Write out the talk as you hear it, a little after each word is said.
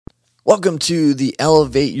Welcome to the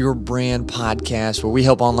Elevate Your Brand podcast, where we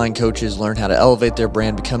help online coaches learn how to elevate their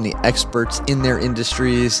brand, become the experts in their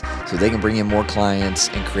industries so they can bring in more clients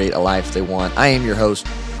and create a life they want. I am your host,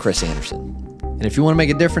 Chris Anderson. And if you want to make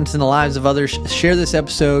a difference in the lives of others, share this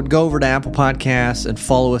episode, go over to Apple Podcasts and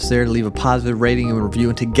follow us there to leave a positive rating and review.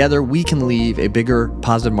 And together we can leave a bigger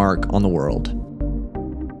positive mark on the world.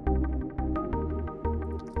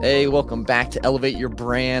 Hey, welcome back to Elevate Your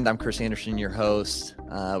Brand. I'm Chris Anderson, your host.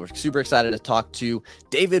 We're super excited to talk to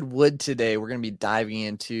David Wood today. We're going to be diving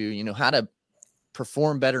into, how to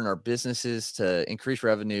perform better in our businesses to increase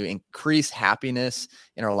revenue, increase happiness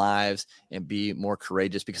in our lives, and be more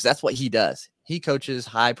courageous, because that's what he does. He coaches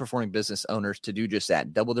high-performing business owners to do just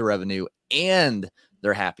that, double their revenue and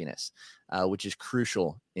their happiness, which is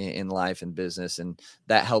crucial in life and business. And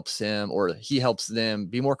that helps him, or he helps them,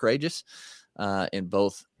 be more courageous in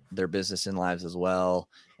both their business and lives as well.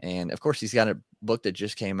 And of course, he's got a book that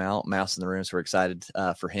just came out, Mouse in the Room. So we're excited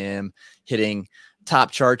for him hitting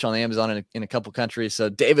top charts on Amazon in a couple countries. So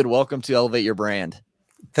David, welcome to Elevate Your Brand.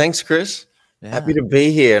 Thanks, Chris. Yeah. Happy to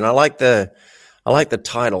be here. And I like the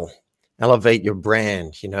title, Elevate Your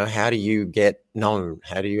Brand. How do you get known?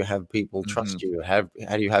 How do you have people trust you? How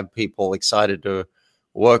do you have people excited to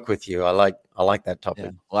work with you? I like that topic.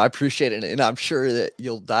 Yeah. Well, I appreciate it. And I'm sure that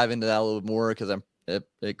you'll dive into that a little more, because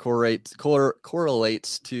it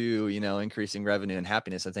correlates to, increasing revenue and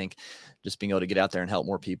happiness. I think just being able to get out there and help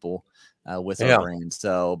more people with our brand.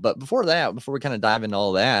 So, but before we kind of dive into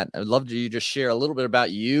all that, I'd love to just share a little bit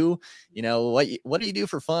about you. What do you do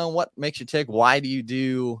for fun? What makes you tick? Why do you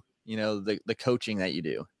do, the coaching that you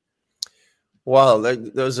do? Well,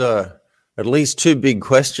 those are at least two big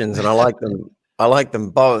questions, and I like them. I like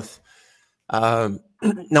them both.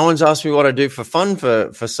 No one's asked me what I do for fun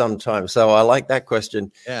for some time, so I like that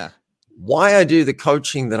question. Yeah. Why I do the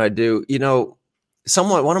coaching that I do,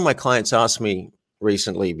 one of my clients asked me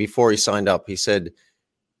recently before he signed up. He said,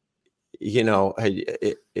 are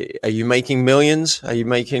you making millions? Are you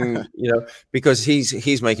making, because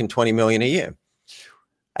he's making 20 million a year,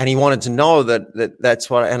 and he wanted to know that's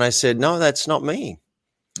what. And I said, no, that's not me.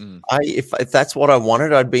 If that's what I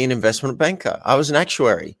wanted, I'd be an investment banker. I was an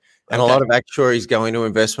actuary. And a lot of actuaries go into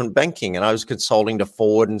investment banking, and I was consulting to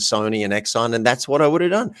Ford and Sony and Exxon, and that's what I would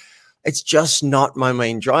have done. It's just not my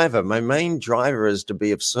main driver. My main driver is to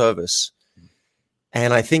be of service.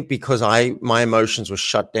 And I think because my emotions were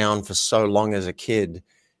shut down for so long as a kid,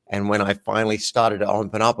 and when I finally started to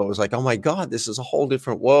open up, I was like, oh my God, this is a whole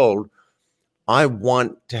different world. I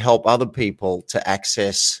want to help other people to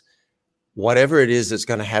access whatever it is that's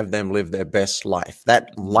going to have them live their best life.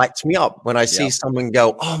 That lights me up when I see someone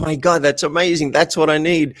go, oh my God, that's amazing. That's what I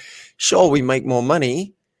need. Sure, we make more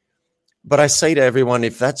money, but I say to everyone,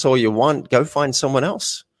 if that's all you want, go find someone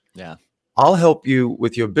else. Yeah. I'll help you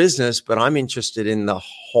with your business, but I'm interested in the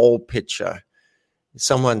whole picture.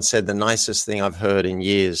 Someone said the nicest thing I've heard in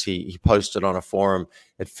years. He posted on a forum,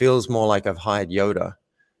 it feels more like I've hired Yoda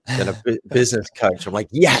than a business coach. I'm like,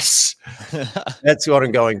 yes, that's what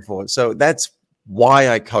I'm going for. So that's why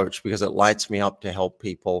I coach, because it lights me up to help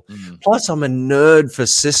people. Plus, I'm a nerd for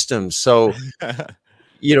systems. So,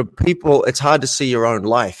 people, it's hard to see your own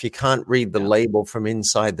life. You can't read the label from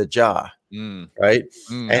inside the jar, right?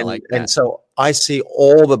 And so I see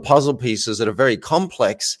all the puzzle pieces that are very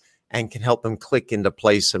complex and can help them click into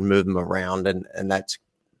place and move them around. And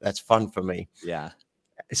that's fun for me. Yeah.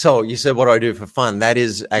 So you said, what do I do for fun? That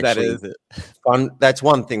is actually fun. That's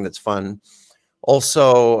one thing that's fun.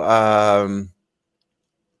 Also, I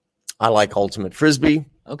like ultimate frisbee.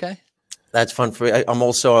 Okay. That's fun for me. I'm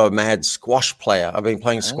also a mad squash player. I've been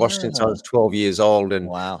playing squash since I was 12 years old. And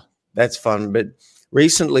wow, that's fun. But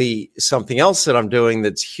recently, something else that I'm doing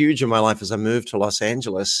that's huge in my life is I moved to Los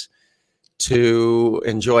Angeles to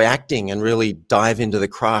enjoy acting and really dive into the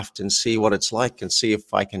craft and see what it's like and see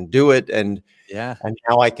if I can do it and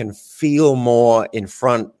how I can feel more in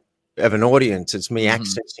front of an audience. It's me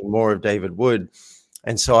accessing more of David Wood.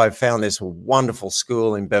 And so I found this wonderful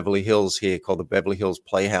school in Beverly Hills here called the Beverly Hills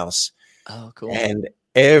Playhouse. Oh, cool. And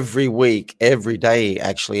every week, every day,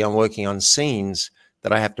 actually, I'm working on scenes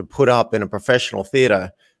that I have to put up in a professional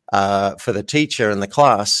theater for the teacher and the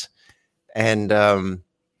class. And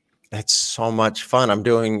that's so much fun. I'm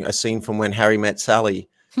doing a scene from When Harry Met Sally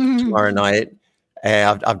tomorrow night.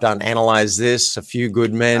 I've done Analyze This, A Few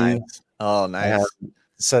Good Men. Nice. Oh, nice.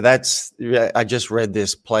 So I just read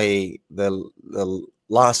this play, The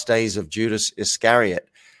Last Days of Judas Iscariot.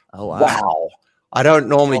 Oh, wow. Wow. I don't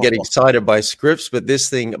normally get excited by scripts, but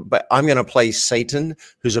I'm going to play Satan,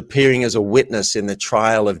 who's appearing as a witness in the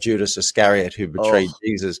trial of Judas Iscariot, who betrayed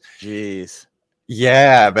Jesus. Jeez.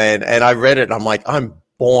 Yeah, man. And I read it and I'm like, I'm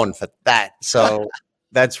born for that. So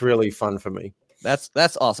that's really fun for me.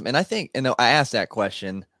 That's awesome. And I think, and I asked that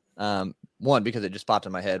question, one, because it just popped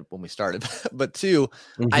in my head when we started, but two,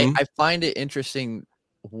 I find it interesting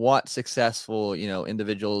what successful,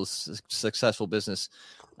 individuals, successful business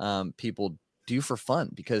people do for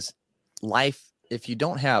fun, because life, if you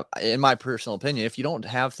don't have, in my personal opinion, if you don't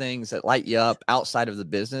have things that light you up outside of the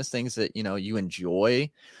business, things that, you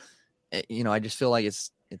enjoy, I just feel like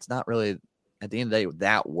it's not really, at the end of the day,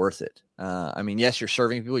 that worth it. I mean, yes, you're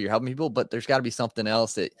serving people, you're helping people, but there's got to be something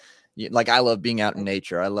else that like, I love being out in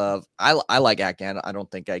nature. I like acting. I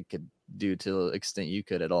don't think I could do to the extent you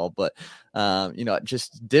could at all, but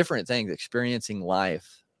just different things, experiencing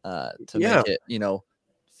life to make it,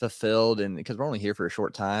 fulfilled. And because we're only here for a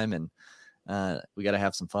short time, and we got to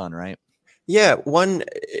have some fun, right? Yeah.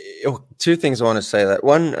 Two things I want to say that.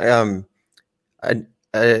 One,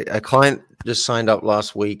 a client just signed up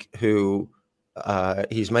last week who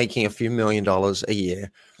he's making a few $1 million a year.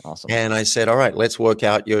 Awesome. And I said, all right, let's work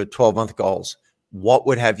out your 12-month goals. What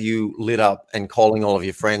would have you lit up and calling all of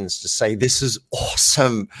your friends to say, this is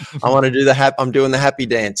awesome. I want to do I'm doing the happy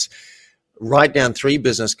dance. Write down 3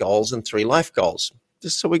 business goals and 3 life goals,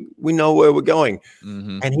 just so we know where we're going.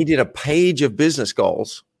 And he did a page of business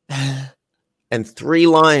goals and 3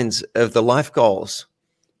 lines of the life goals.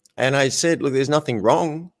 And I said, look, there's nothing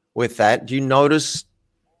wrong with that. Do you notice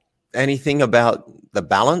anything about the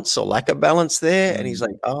balance or lack of balance there? And he's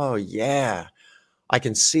like, oh yeah, I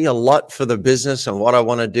can see a lot for the business and what I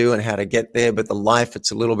want to do and how to get there, but the life,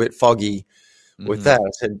 it's a little bit foggy with that. I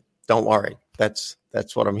said, don't worry. That's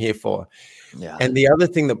what I'm here for. Yeah. And the other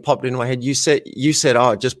thing that popped into my head, you said,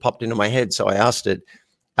 oh, it just popped into my head. So I asked it,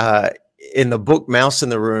 in the book, Mouse in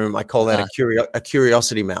the Room, I call that a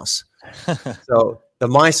curiosity mouse. So the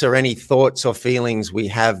mice are any thoughts or feelings we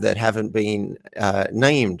have that haven't been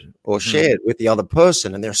named or shared with the other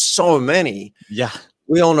person. And there's so many. Yeah.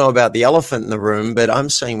 We all know about the elephant in the room, but I'm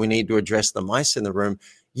saying we need to address the mice in the room.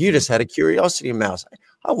 You just had a curiosity mouse.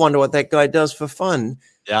 I wonder what that guy does for fun.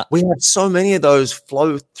 Yeah. We have so many of those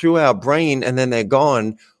flow through our brain and then they're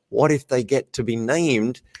gone. What if they get to be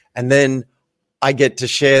named and then I get to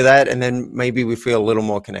share that and then maybe we feel a little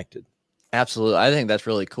more connected? Absolutely. I think that's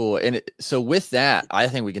really cool. And so with that, I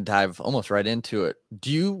think we can dive almost right into it.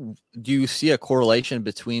 Do you see a correlation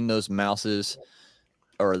between those mouses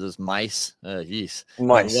or those mice? Mice.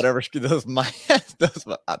 Whatever those mice.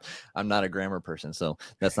 I'm not a grammar person, so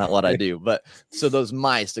that's not what I do. But so those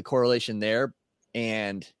mice, the correlation there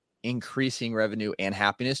and increasing revenue and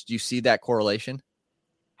happiness, do you see that correlation?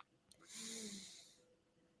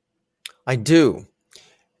 I do.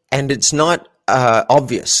 And it's not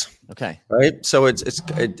obvious. Okay. Right. So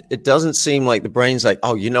it doesn't seem like the brain's like,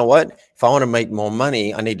 oh, you know what? If I want to make more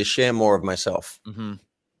money, I need to share more of myself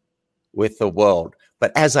with the world.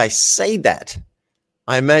 But as I say that,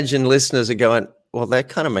 I imagine listeners are going, well, that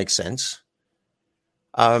kind of makes sense.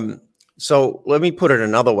 So let me put it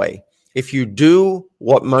another way. If you do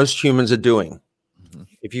what most humans are doing,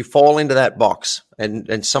 if you fall into that box,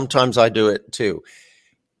 and sometimes I do it too,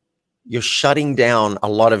 you're shutting down a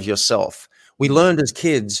lot of yourself. We learned as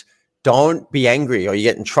kids, don't be angry or you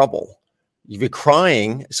get in trouble. If you're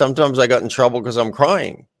crying, sometimes I got in trouble because I'm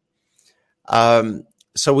crying.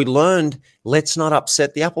 So we learned, let's not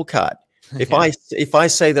upset the apple cart. If I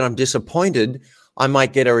say that I'm disappointed, I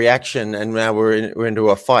might get a reaction and now we're into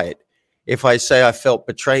a fight. If I say I felt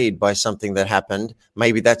betrayed by something that happened,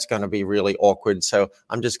 maybe that's going to be really awkward. So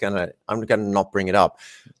I'm going to not bring it up.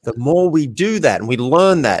 The more we do that and we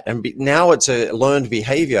learn that, and now it's a learned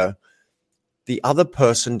behavior, the other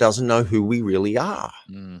person doesn't know who we really are.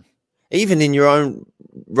 Even in your own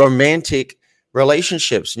romantic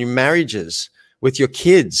relationships, your marriages, with your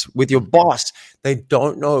kids, with your boss, they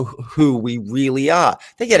don't know who we really are.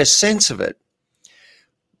 They get a sense of it.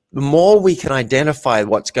 The more we can identify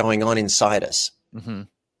what's going on inside us,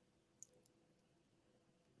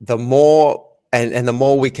 the more and the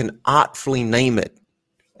more we can artfully name it.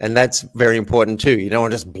 And that's very important too. You don't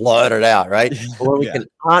want to just blurt it out, right? When we can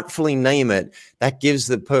artfully name it, that gives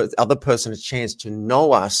the other person a chance to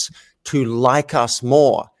know us, to like us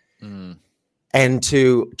more, and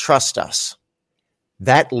to trust us.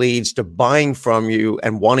 That leads to buying from you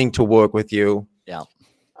and wanting to work with you. Yeah.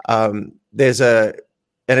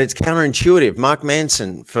 And it's counterintuitive. Mark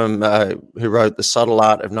Manson, who wrote The Subtle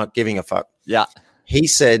Art of Not Giving a Fuck. Yeah. He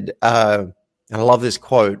said, and I love this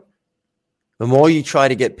quote, the more you try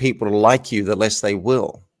to get people to like you, the less they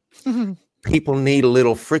will. People need a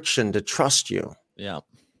little friction to trust you. Yeah.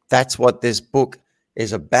 That's what this book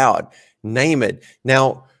is about. Name it.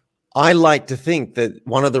 Now, I like to think that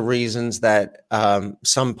one of the reasons that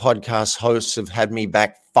some podcast hosts have had me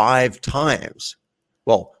back 5 times,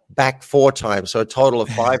 well, back 4 times, so a total of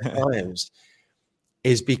 5 times,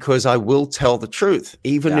 is because I will tell the truth,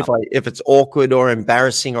 even if it's awkward or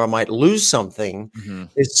embarrassing, or I might lose something.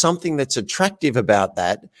 There's something that's attractive about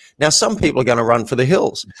that. Now, some people are going to run for the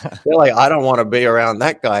hills. They're like, I don't want to be around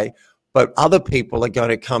that guy. But other people are going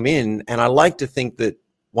to come in. And I like to think that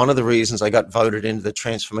one of the reasons I got voted into the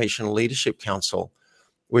Transformational Leadership Council,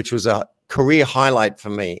 which was a career highlight for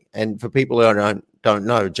me. And for people who don't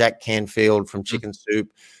know, Jack Canfield from Chicken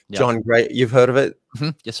Soup, John Gray, you've heard of it?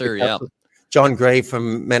 Yes, sir. Yeah. John Gray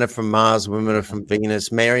from Men Are From Mars, Women Are From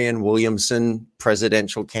Venus, Marianne Williamson,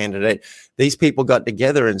 presidential candidate. These people got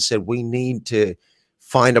together and said, we need to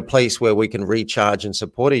find a place where we can recharge and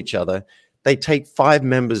support each other. They take 5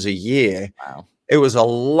 members a year. Wow. It was a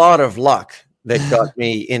lot of luck that got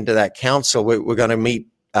me into that council. We're going to meet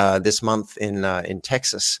this month in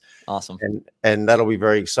Texas. Awesome. And that'll be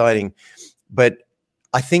very exciting. But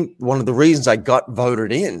I think one of the reasons I got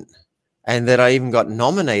voted in and that I even got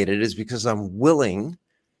nominated is because I'm willing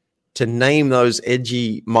to name those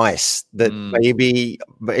edgy mice that maybe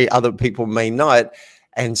other people may not.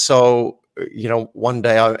 And so, one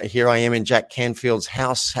day here I am in Jack Canfield's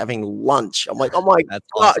house having lunch. I'm like, oh my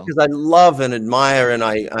God, because I love and admire, and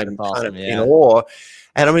I'm kind of in awe.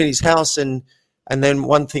 And I'm in his house, and then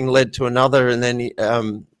one thing led to another, and then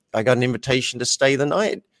I got an invitation to stay the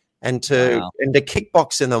night and to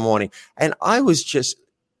kickbox in the morning. And I was just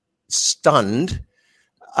stunned.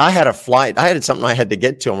 I had a flight. I had something I had to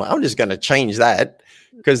get to. I'm like, I'm just going to change that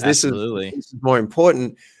because this is more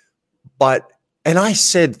important. And I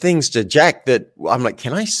said things to Jack that I'm like,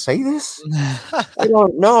 can I say this? I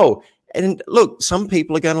don't know. And look, some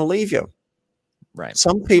people are going to leave you. Right.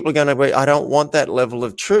 Some people are going to be, I don't want that level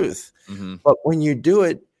of truth. But when you do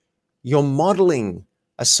it, you're modeling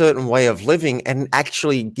a certain way of living and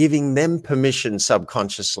actually giving them permission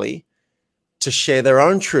subconsciously to share their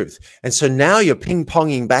own truth. And so now you're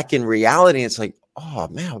ping-ponging back in reality. It's like, oh,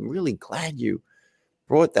 man, I'm really glad you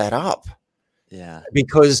brought that up. Yeah.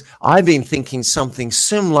 Because I've been thinking something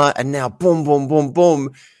similar, and now boom, boom, boom,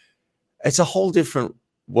 boom. It's a whole different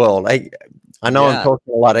world. I know I'm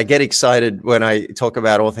talking a lot. I get excited when I talk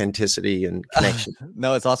about authenticity and connection.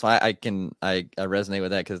 No, it's awesome. I resonate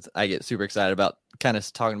with that because I get super excited about kind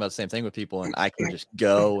of talking about the same thing with people, and I can just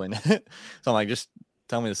go. And so I'm like, just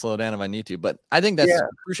tell me to slow down if I need to. But I think that's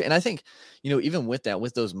crucial. And I think, even with that,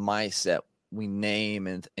 with those mice that we name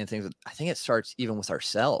and things, I think it starts even with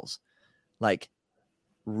ourselves, like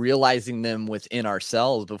realizing them within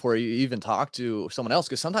ourselves before you even talk to someone else.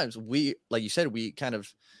 Because sometimes we, like you said, we kind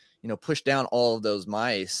of, push down all of those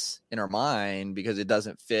mice in our mind because it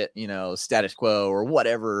doesn't fit, status quo or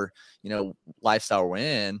whatever, lifestyle we're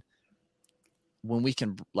in. When we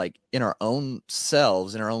can, like, in our own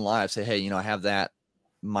selves, in our own lives, say, hey, I have that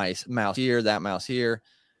mouse here, that mouse here,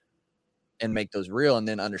 and make those real, and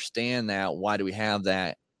then understand that, why do we have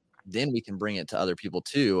that? Then we can bring it to other people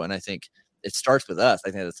too. And I think it starts with us.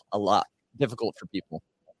 I think it's a lot difficult for people.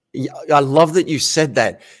 Yeah, I love that you said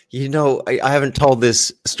that. I haven't told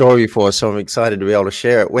this story before, so I'm excited to be able to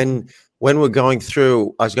share it. When I was going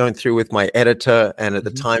through with my editor, and at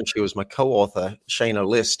the time she was my co-author, Shana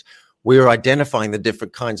List, we were identifying the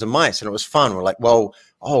different kinds of mice, and it was fun. We're like, well,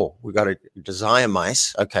 we got a desire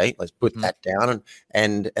mice. Okay, let's put that down.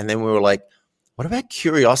 And then we were like, what about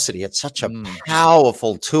curiosity? It's such a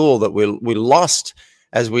powerful tool that we lost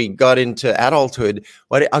as we got into adulthood.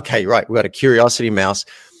 Okay, right. We got a curiosity mouse.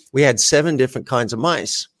 We had 7 different kinds of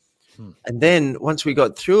mice. And then once we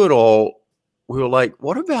got through it all, we were like,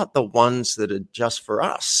 what about the ones that are just for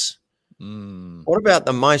us? What about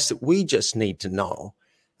the mice that we just need to know?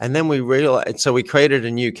 And then we realized, so we created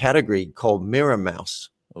a new category called mirror mouse.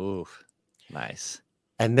 Oh, nice.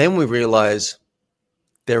 And then we realized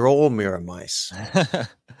they're all mirror mice,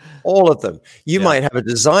 all of them. You might have a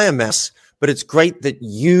desire mouse, but it's great that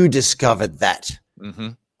you discovered that.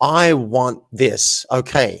 I want this.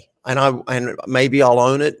 Okay. And maybe I'll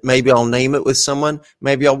own it. Maybe I'll name it with someone.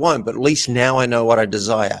 Maybe I won't, but at least now I know what I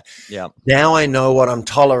desire. Yeah. Now I know what I'm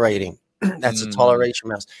tolerating. That's a toleration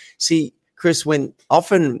mouse. See, Chris, when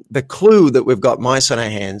often the clue that we've got mice on our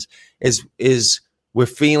hands is we're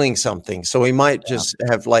feeling something. So we might just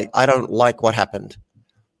have, like, I don't like what happened.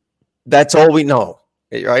 That's all we know,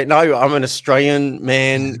 right? No, I'm an Australian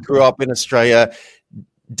man, grew up in Australia,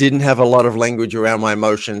 didn't have a lot of language around my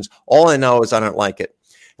emotions. All I know is I don't like it.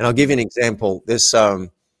 And I'll give you an example. This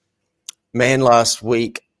man last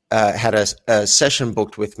week had a session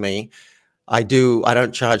booked with me. I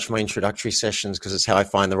don't charge for my introductory sessions because it's how I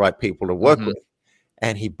find the right people to work with.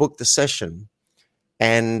 And he booked the session,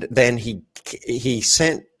 and then he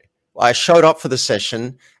sent I showed up for the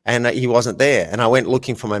session and he wasn't there. And I went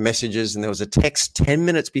looking for my messages, and there was a text 10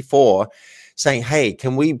 minutes before saying, "Hey,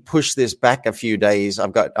 can we push this back a few days?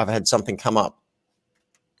 I've had something come up."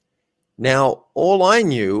 Now, all I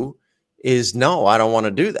knew is, no, I don't want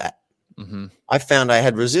to do that. Mm-hmm. I found I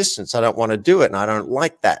had resistance. I don't want to do it, and I don't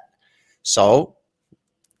like that. So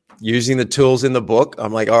using the tools in the book,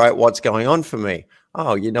 I'm like, all right, what's going on for me?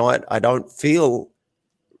 Oh, you know what? I don't feel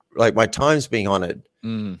like my time's being honored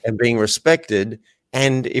and being respected.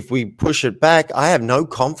 And if we push it back, I have no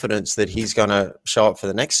confidence that he's going to show up for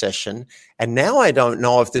the next session. And now I don't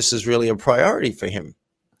know if this is really a priority for him.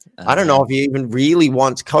 I don't know if he even really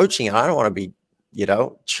wants coaching. And I don't want to be,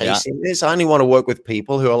 chasing this. I only want to work with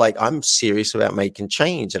people who are like, I'm serious about making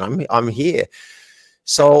change, and I'm here.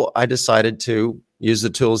 So I decided to use the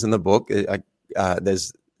tools in the book. I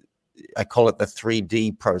call it the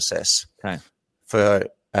 3D process,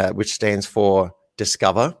 which stands for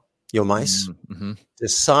discover your mice,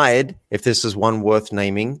 decide if this is one worth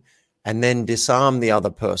naming, and then disarm the other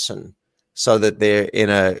person so that they're in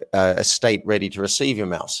a state ready to receive your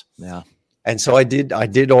mouse. Yeah. And so I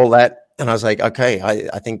did all that, and I was like, okay,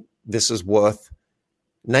 I think this is worth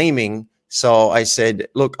naming. So I said,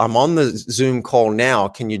 look, I'm on the Zoom call now.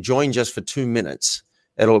 Can you join just for 2 minutes?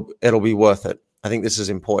 It'll be worth it. I think this is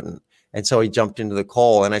important. And so he jumped into the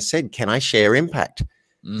call, and I said, can I share impact?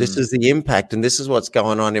 This is the impact, and this is what's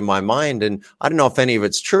going on in my mind. And I don't know if any of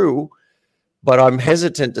it's true, but I'm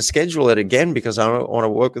hesitant to schedule it again because I don't want to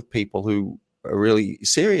work with people who are really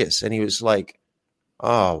serious. And he was like,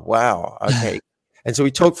 oh, wow. Okay. And so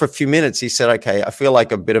we talked for a few minutes. He said, okay, I feel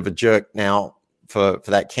like a bit of a jerk now for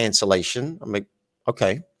that cancellation. I'm like,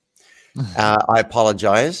 okay. I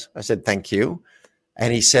apologize. I said, thank you.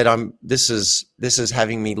 And he said, this is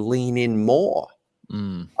having me lean in more.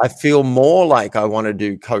 I feel more like I want to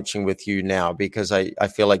do coaching with you now because I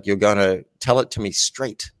feel like you're going to tell it to me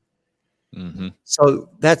straight. So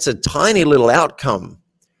that's a tiny little outcome,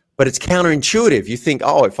 but it's counterintuitive. You think,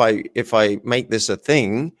 oh, if I make this a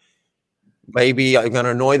thing, maybe I'm going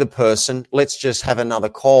to annoy the person. Let's just have another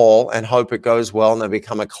call and hope it goes well and they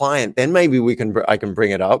become a client. Then maybe I can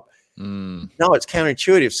bring it up. No, it's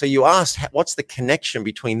counterintuitive. So you asked, what's the connection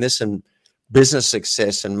between this and business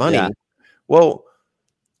success and money? Yeah. Well,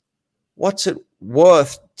 what's it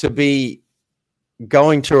worth to be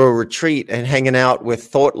going to a retreat and hanging out with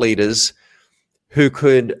thought leaders who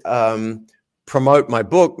could promote my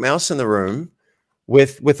book, Mouse in the Room,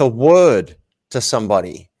 with a word to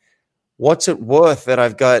somebody? What's it worth that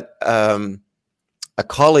I've got a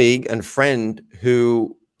colleague and friend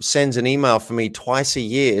who sends an email for me twice a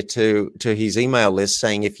year to his email list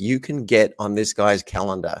saying, if you can get on this guy's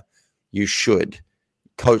calendar, you should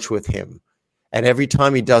coach with him. And every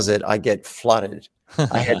time he does it, I get flooded.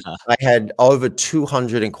 I had over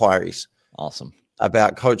 200 inquiries. Awesome.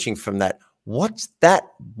 About coaching from that. What's that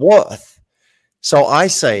worth? So I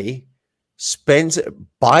say,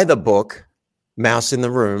 buy the book, Mouse in the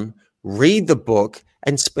Room, read the book,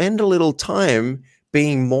 and spend a little time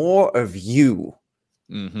being more of you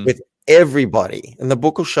with everybody. And the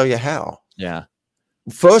book will show you how. Yeah.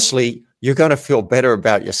 Firstly, you're going to feel better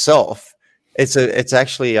about yourself. It's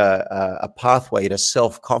actually a pathway to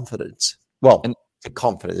self-confidence. Well, to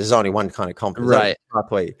confidence. There's only one kind of confidence. Right.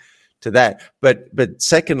 Pathway to that. But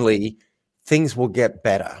secondly, things will get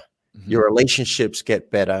better. Your relationships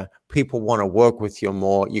get better. People want to work with you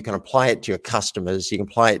more. You can apply it to your customers. You can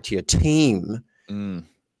apply it to your team.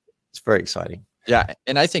 It's very exciting. Yeah.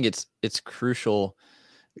 And I think it's crucial,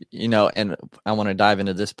 and I want to dive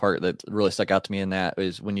into this part that really stuck out to me in that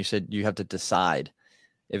is when you said you have to decide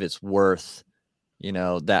if it's worth,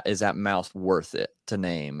 that mouse worth it to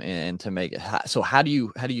name and to make it. So how do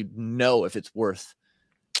you know if it's worth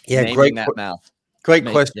naming that mouth? Great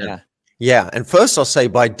question. Yeah. And first I'll say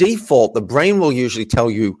by default, the brain will usually tell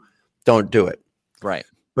you don't do it. Right.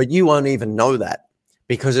 But you won't even know that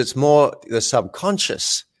because it's more the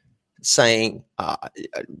subconscious saying,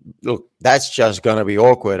 look, that's just going to be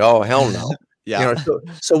awkward. Oh, hell no. Yeah.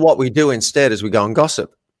 So what we do instead is we go and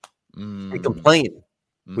gossip. We complain.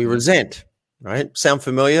 We resent, right? Sound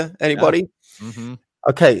familiar? Anybody? Yeah.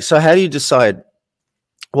 Okay. So how do you decide?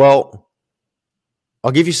 Well,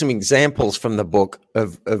 I'll give you some examples from the book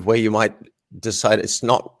of where you might decide it's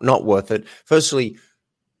not worth it. Firstly,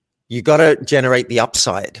 you got to generate the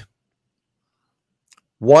upside.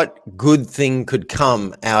 What good thing could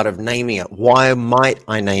come out of naming it? Why might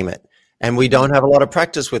I name it? And we don't have a lot of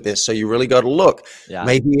practice with this, so you really got to look. Yeah.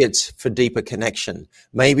 Maybe it's for deeper connection.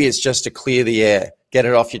 Maybe it's just to clear the air, get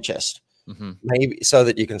it off your chest. Maybe so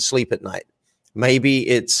that you can sleep at night. Maybe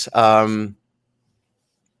it's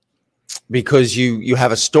because you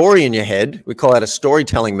have a story in your head. We call that a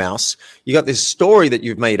storytelling mouse. You got this story that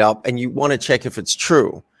you've made up and you want to check if it's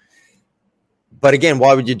true. But again,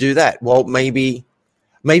 why would you do that? Well, maybe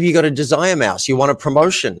you got a desire mouse. You want a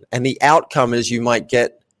promotion, and the outcome is you might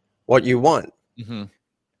get what you want. Mm-hmm.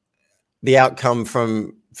 The outcome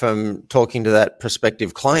from talking to that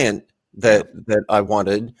prospective client that I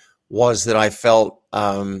wanted was that I felt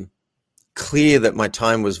clear that my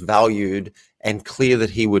time was valued and clear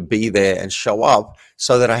that he would be there and show up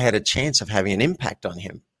so that I had a chance of having an impact on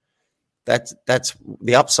him. That's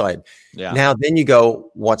the upside. Yeah. Now, then you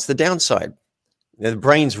go, what's the downside? Now, the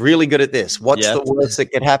brain's really good at this. What's the worst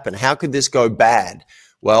that could happen? How could this go bad?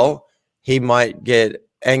 Well, he might get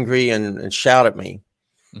angry and shout at me.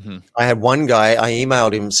 Mm-hmm. I had one guy, I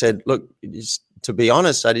emailed him and said, look, to be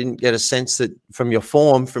honest, I didn't get a sense that from your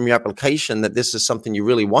form, from your application, that this is something you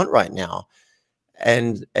really want right now.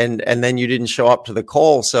 And then you didn't show up to the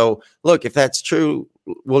call. So look, if that's true,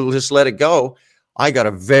 we'll just let it go. I got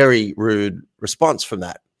a very rude response from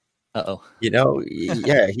that. Uh-oh.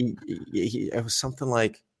 Yeah, he it was something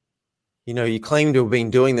like, you claim to have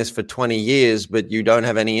been doing this for 20 years, but you don't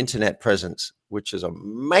have any internet presence, which is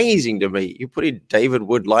amazing to me. You put in David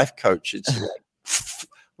Wood life coach. It's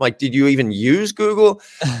like, did you even use Google?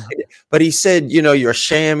 But he said, you're a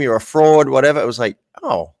sham, you're a fraud, whatever. It was like,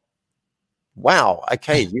 oh, wow.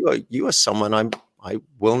 Okay. You are someone I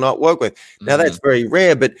will not work with. Now that's very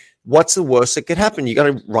rare, but what's the worst that could happen? You got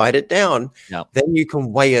to write it down. Yep. Then you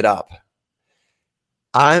can weigh it up.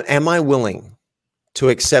 Am I willing to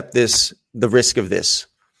accept the risk of this?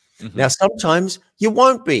 Mm-hmm. Now, sometimes you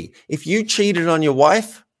won't be. If you cheated on your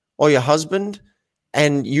wife or your husband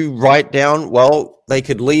and you write down, well, they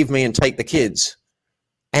could leave me and take the kids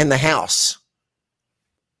and the house.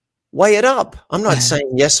 Weigh it up. I'm not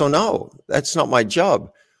saying yes or no. That's not my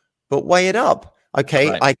job. But weigh it up. Okay,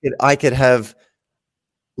 right. I could have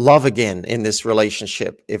love again in this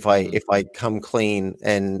relationship if I come clean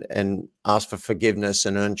and ask for forgiveness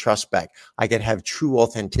and earn trust back. I could have true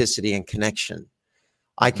authenticity and connection.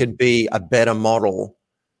 I could be a better model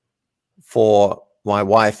for my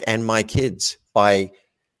wife and my kids by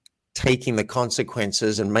taking the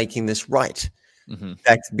consequences and making this right. Mm-hmm.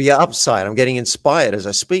 That could be an upside. I'm getting inspired as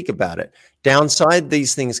I speak about it. Downside,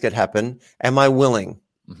 these things could happen. Am I willing?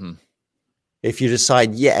 Mm-hmm. If you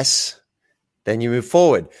decide yes, then you move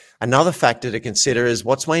forward. Another factor to consider is,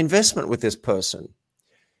 what's my investment with this person?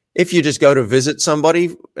 If you just go to visit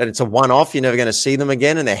somebody and it's a one-off, you're never going to see them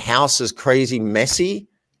again, and their house is crazy messy,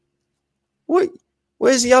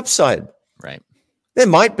 where's the upside? Right. There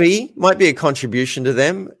might be a contribution to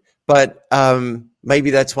them, but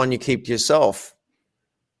maybe that's one you keep to yourself.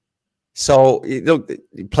 So look,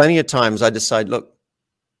 plenty of times I decide, look,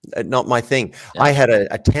 not my thing. Yeah. I had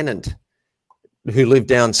a tenant who lived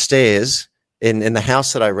downstairs in the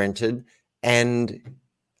house that I rented, and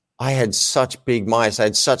I had such big mice. I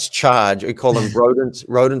had such charge. We call them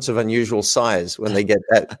rodents of unusual size when they get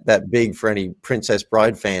that big, for any Princess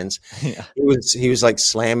Bride fans. Yeah. He was like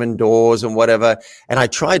slamming doors and whatever. And I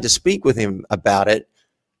tried to speak with him about it,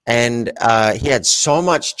 and he had so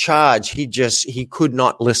much charge. He could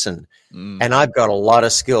not listen. And I've got a lot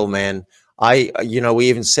of skill, man. We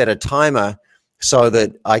even set a timer so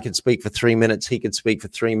that I could speak for 3 minutes. He could speak for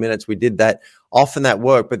 3 minutes. We did that. Often that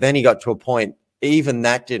worked, but then he got to a point, even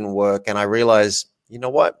that didn't work. And I realized, you know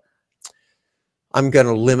what? I'm going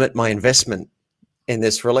to limit my investment in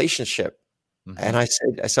this relationship. Mm-hmm. And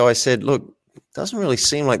I said, look, it doesn't really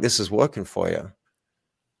seem like this is working for you.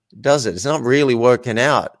 Does it? It's not really working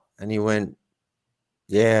out. And he went,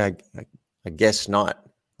 yeah, I guess not.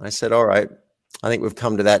 I said, all right, I think we've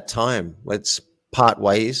come to that time. Let's part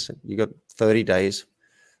ways. You got 30 days,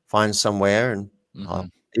 find somewhere, and I'll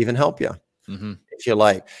even help you if you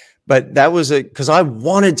like. But that was because I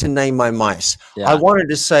wanted to name my mice. Yeah. I wanted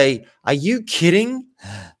to say, are you kidding?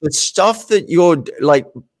 The stuff that you're like,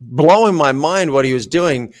 blowing my mind what he was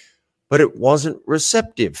doing, but it wasn't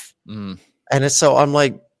receptive. And so I'm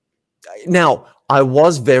like, now I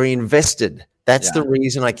was very invested. That's the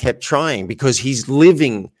reason I kept trying, because he's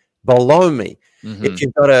living below me. If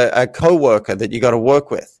you've got a coworker that you got to work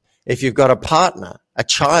with, if you've got a partner, a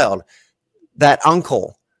child, that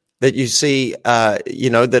uncle that you see,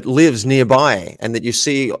 that lives nearby and that you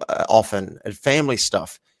see often at family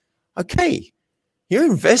stuff. Okay, you're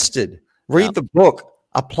invested. Read the book,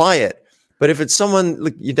 apply it. But if it's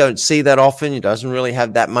someone you don't see that often, it doesn't really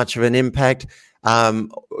have that much of an impact,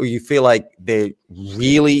 or you feel like they're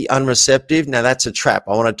really unreceptive. Now that's a trap.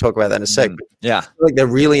 I want to talk about that in a second. Yeah, like they're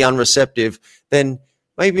really unreceptive. Then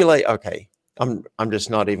maybe like, okay, I'm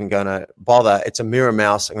just not even going to bother. It's a mirror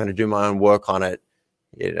mouse. I'm going to do my own work on it.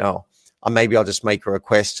 maybe I'll just make a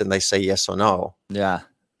request and they say yes or no. Yeah.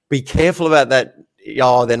 Be careful about that.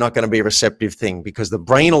 Oh, they're not going to be a receptive thing, because the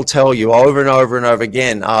brain will tell you over and over and over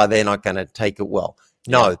again, they're not going to take it well.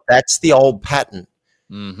 No, that's the old pattern.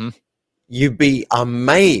 Mm-hmm. You'd be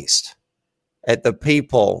amazed at the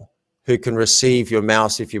people who can receive your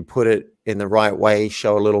mouse if you put it in the right way,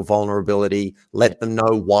 show a little vulnerability, let them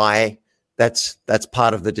know why. That's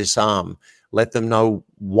part of the disarm. Let them know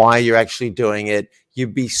why you're actually doing it.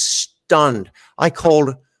 You'd be stunned. I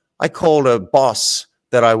called a boss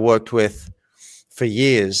that I worked with for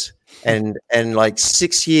years, and like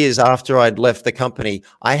 6 years after I'd left the company,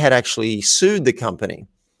 I had actually sued the company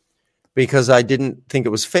because I didn't think it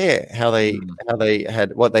was fair how they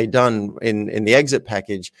had what they'd done in the exit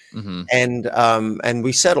package. Mm-hmm. And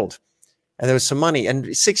we settled, and there was some money.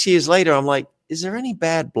 And 6 years later, I'm like, is there any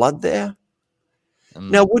bad blood there?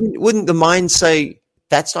 Now, wouldn't the mind say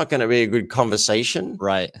that's not going to be a good conversation?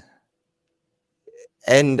 Right.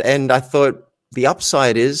 And I thought the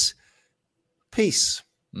upside is peace.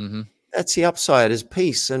 Mm-hmm. That's the upside, is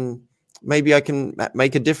peace. And maybe I can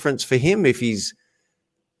make a difference for him if he's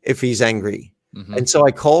angry. Mm-hmm. And so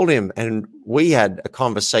I called him, and we had a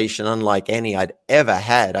conversation unlike any I'd ever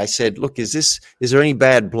had. I said, look, is there any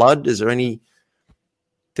bad blood? Is there anything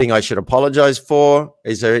I should apologize for?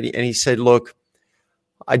 Is there any? And he said, look,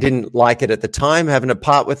 I didn't like it at the time, having to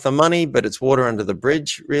part with the money, but it's water under the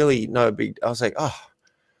bridge. Really, no big. I was like, oh,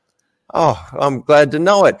 I'm glad to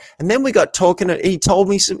know it. And then we got talking, and he told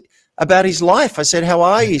me about his life. I said, how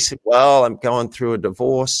are you? He said, well, I'm going through a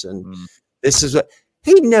divorce, and this is what.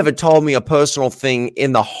 He'd never told me a personal thing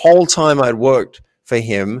in the whole time I'd worked for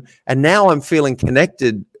him. And now I'm feeling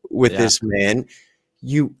connected with this man.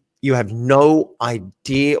 You have no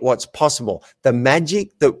idea what's possible. The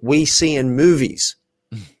magic that we see in movies,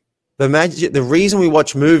 the reason we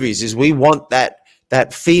watch movies is we want that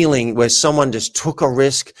feeling where someone just took a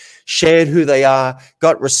risk, shared who they are,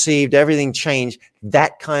 got received, everything changed.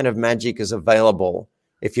 That kind of magic is available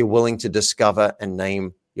if you're willing to discover and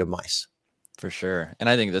name your mice. For sure. And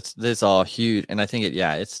I think that's all huge. And I think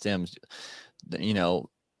it stems,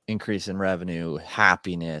 increase in revenue,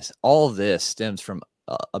 happiness, all of this stems from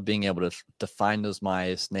being able to find those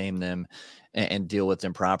mice, name them, and deal with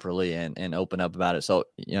them properly and open up about it. So,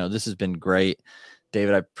 this has been great.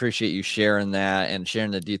 David, I appreciate you sharing that and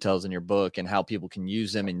sharing the details in your book and how people can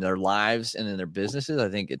use them in their lives and in their businesses. I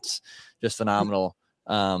think it's just phenomenal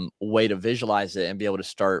way to visualize it and be able to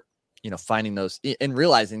start, finding those and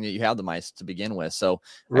realizing that you have the mice to begin with. So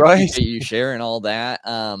I appreciate you sharing all that.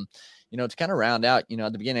 To kind of round out,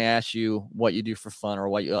 at the beginning, I asked you what you do for fun or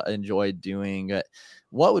what you enjoy doing.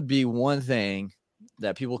 What would be one thing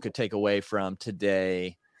that people could take away from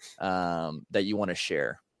today that you want to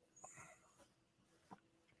share?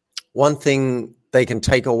 One thing they can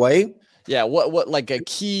take away? Yeah. What like a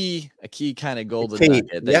key kind of golden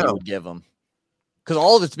nugget that you would give them? Because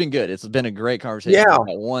all of it's been good. It's been a great conversation. Yeah.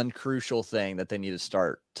 About one crucial thing that they need to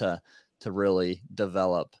start to really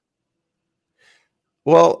develop.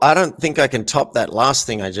 Well, I don't think I can top that last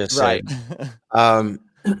thing I just said.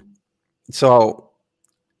 So,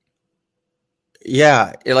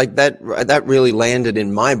 yeah, like that really landed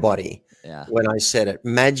in my body when I said it.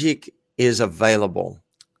 Magic is available.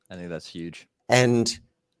 I think that's huge. And,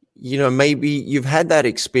 maybe you've had that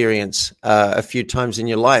experience a few times in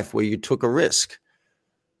your life where you took a risk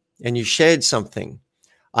and you shared something.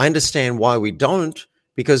 I understand why we don't,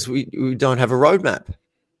 because we don't have a roadmap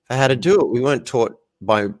for how to do it. We weren't taught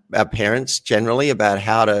by our parents generally about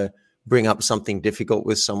how to bring up something difficult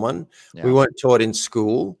with someone. Yeah. We weren't taught in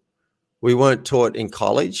school. We weren't taught in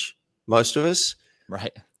college, most of us.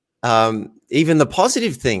 Right. Even the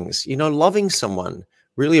positive things, loving someone,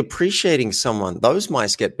 really appreciating someone, those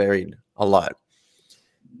mice get buried a lot.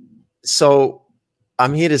 So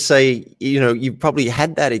I'm here to say, you've probably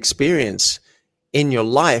had that experience in your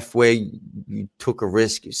life where you took a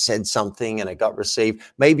risk, you said something and it got received.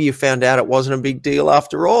 Maybe you found out it wasn't a big deal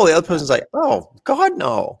after all. The other person's like, oh, God,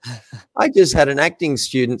 no. I just had an acting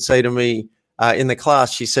student say to me in the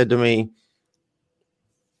class, she said to me,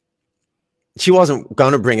 she wasn't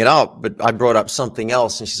going to bring it up, but I brought up something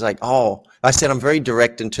else. And she's like, oh, I said, I'm very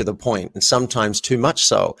direct and to the point, and sometimes too much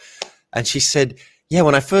so. And she said, yeah,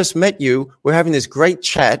 when I first met you, we're having this great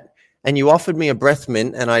chat and you offered me a breath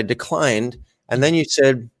mint and I declined. And then you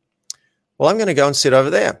said, well, I'm going to go and sit over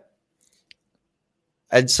there.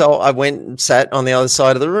 And so I went and sat on the other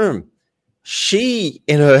side of the room. She,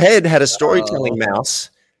 in her head, had a storytelling mouse.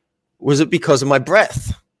 Was it because of my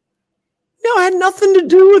breath? No, it had nothing to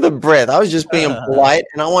do with the breath. I was just being polite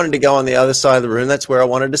and I wanted to go on the other side of the room. That's where I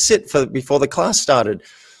wanted to sit before the class started.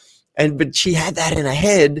 But she had that in her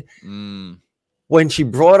head when she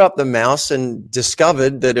brought up the mouse and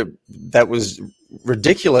discovered that that was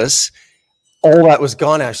ridiculous. All that was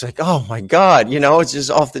gone. I was like, oh my God, it's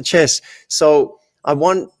just off the chest. So I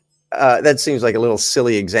want, that seems like a little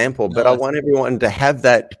silly example, but I want everyone to have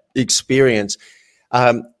that experience.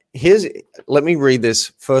 Let me read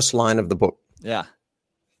this first line of the book. Yeah.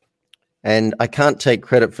 And I can't take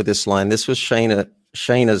credit for this line. This was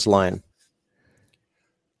Shayna's line.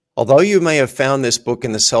 Although you may have found this book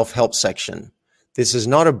in the self-help section, this is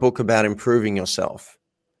not a book about improving yourself.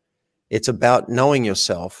 It's about knowing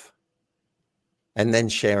yourself and then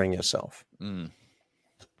sharing yourself.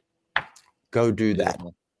 Go do that.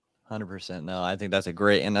 100%. No, I think that's a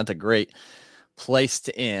great place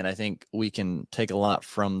to end. I think we can take a lot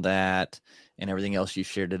from that and everything else you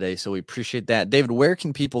shared today. So we appreciate that. David, where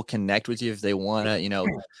can people connect with you if they want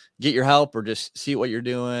to, get your help or just see what you're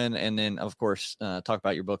doing? And then, of course, talk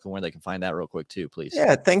about your book and where they can find that real quick too, please.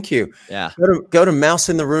 Yeah, thank you. Yeah. Go to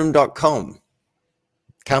mouseintheroom.com.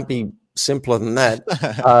 Can't be simpler than that.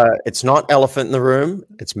 It's not elephant in the room.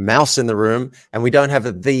 It's mouse in the room. And we don't have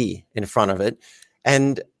a "the" in front of it.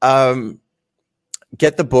 And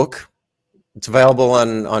get the book. It's available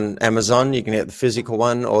on Amazon. You can get the physical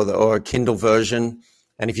one or a Kindle version.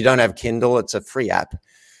 And if you don't have Kindle, it's a free app.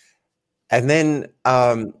 And then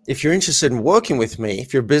if you're interested in working with me,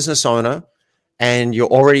 if you're a business owner and you're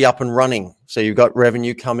already up and running, so you've got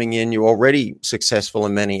revenue coming in, you're already successful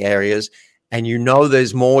in many areas, and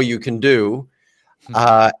there's more you can do,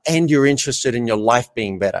 and you're interested in your life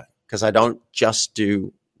being better, because I don't just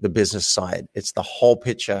do the business side. It's the whole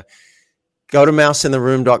picture. Go to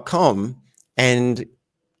mouseintheroom.com and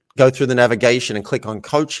go through the navigation and click on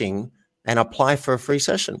coaching and apply for a free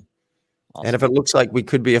session. Awesome. And if it looks like we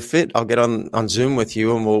could be a fit, I'll get on Zoom with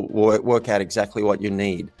you and we'll work out exactly what you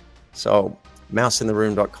need. So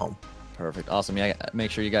mouseintheroom.com. Perfect. Awesome. Yeah,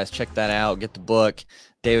 make sure you guys check that out. Get the book.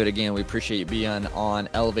 David, again, we appreciate you being on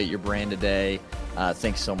Elevate Your Brand today.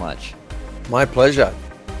 Thanks so much. My pleasure.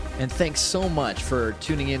 And thanks so much for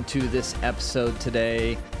tuning into this episode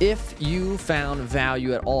today. If you found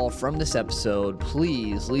value at all from this episode,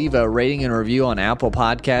 please leave a rating and review on Apple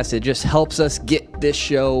Podcasts. It just helps us get this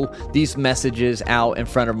show, these messages out in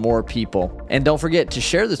front of more people. And don't forget to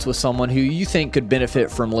share this with someone who you think could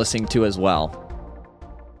benefit from listening to as well.